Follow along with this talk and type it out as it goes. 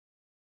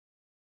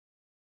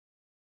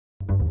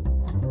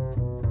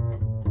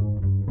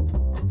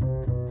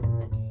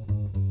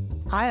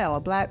I am a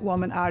Black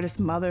woman, artist,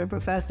 mother,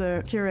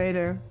 professor,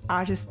 curator,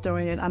 art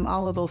historian. I'm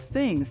all of those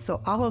things. So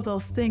all of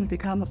those things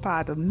become a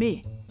part of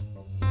me.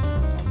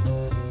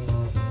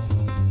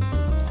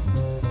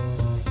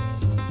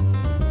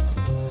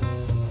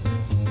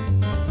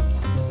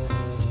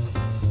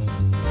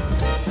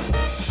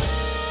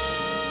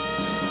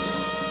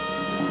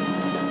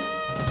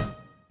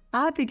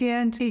 I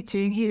began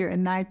teaching here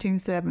in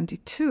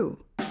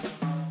 1972.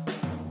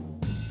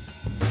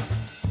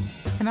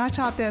 And I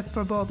taught that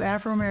for both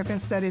Afro-American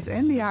Studies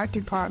and the art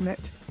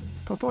department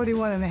for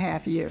 41 and a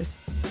half years.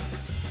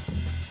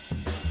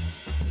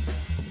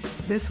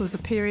 This was a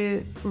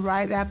period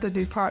right after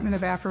the Department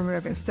of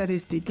Afro-American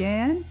Studies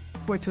began,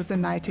 which was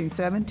in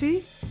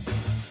 1970.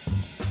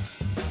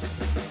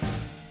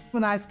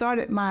 When I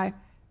started my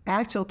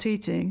actual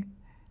teaching,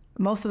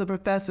 most of the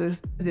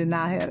professors did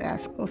not have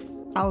afros.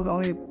 I was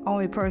the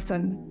only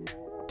person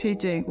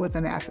teaching with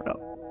an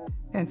afro.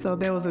 And so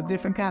there was a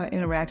different kind of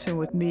interaction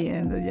with me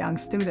and the young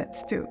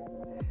students too.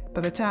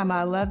 By the time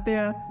I left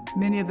there,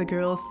 many of the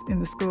girls in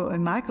the school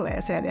in my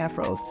class had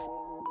afros.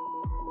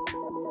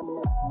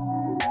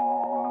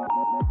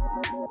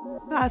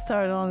 I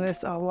started on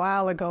this a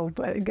while ago,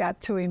 but it got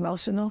too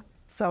emotional,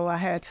 so I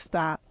had to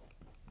stop.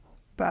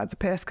 But the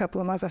past couple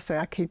of months, I said,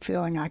 I keep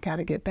feeling I got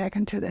to get back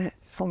into that,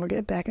 so I'm going to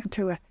get back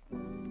into it.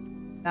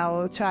 I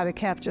will try to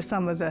capture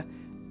some of the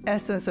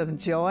essence of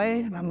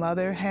joy my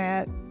mother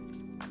had.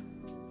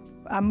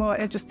 I'm more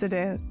interested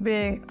in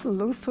being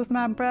loose with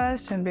my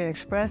brush and being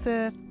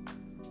expressive.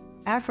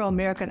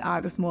 Afro-American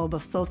art is more of a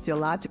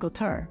sociological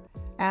term.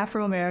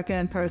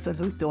 Afro-American person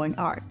who's doing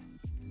art.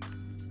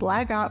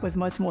 Black art was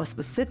much more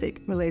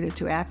specific, related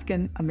to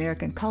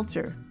African-American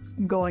culture,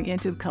 going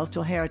into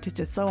cultural heritage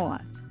and so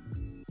on.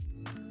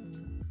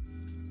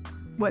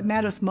 What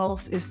matters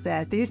most is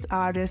that these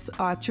artists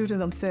are true to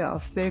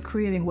themselves. They're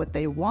creating what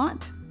they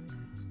want,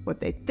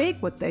 what they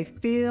think, what they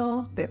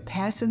feel. They're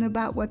passionate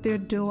about what they're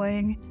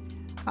doing.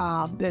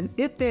 Then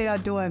if they are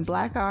doing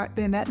Black art,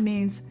 then that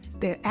means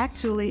they're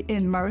actually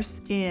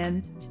immersed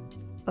in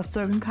a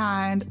certain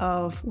kind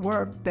of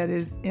work that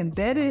is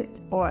embedded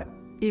or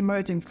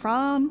emerging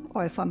from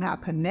or somehow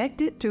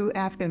connected to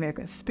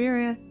African-American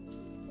experience.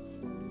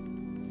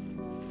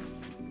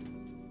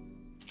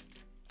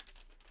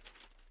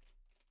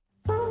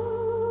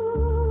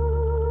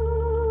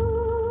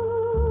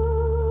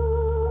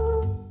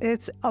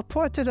 It's a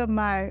portrait of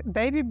my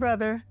baby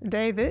brother,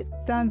 David,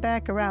 done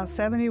back around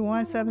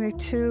 71,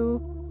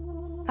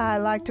 72. I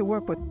like to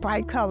work with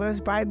bright colors,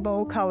 bright,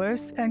 bold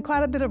colors, and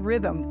quite a bit of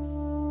rhythm.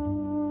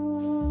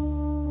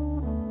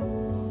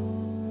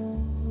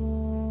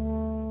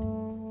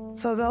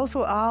 So those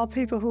were all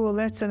people who were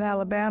lynched in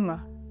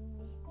Alabama.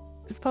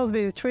 It's supposed to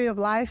be the tree of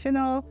life, you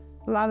know?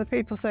 A lot of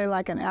people say,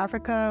 like in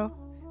Africa,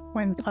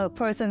 when a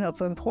person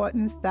of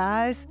importance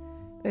dies,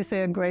 they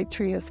say a great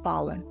tree has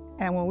fallen.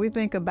 And when we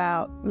think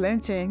about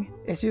lynching,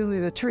 it's usually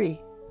the tree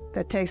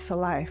that takes the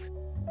life.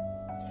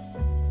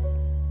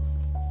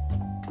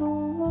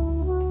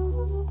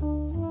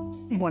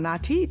 When I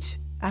teach,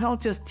 I don't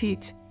just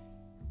teach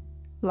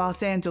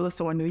Los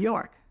Angeles or New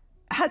York.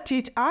 I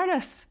teach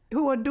artists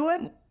who are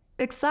doing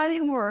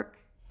exciting work,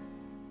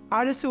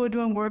 artists who are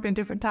doing work in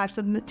different types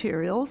of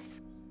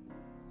materials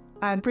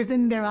and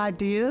presenting their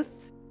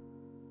ideas.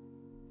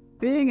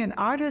 Being an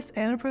artist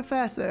and a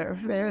professor,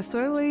 there is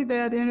certainly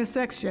that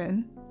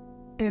intersection.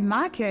 In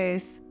my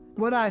case,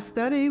 what I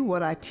study,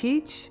 what I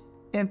teach,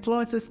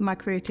 influences my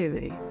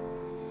creativity.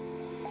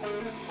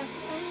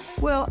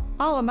 Well,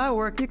 all of my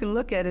work, you can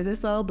look at it,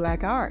 it's all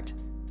Black art.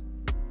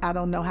 I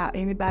don't know how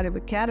anybody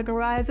would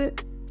categorize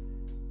it,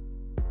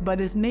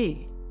 but it's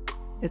me.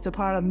 It's a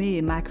part of me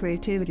and my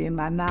creativity and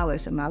my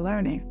knowledge and my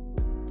learning.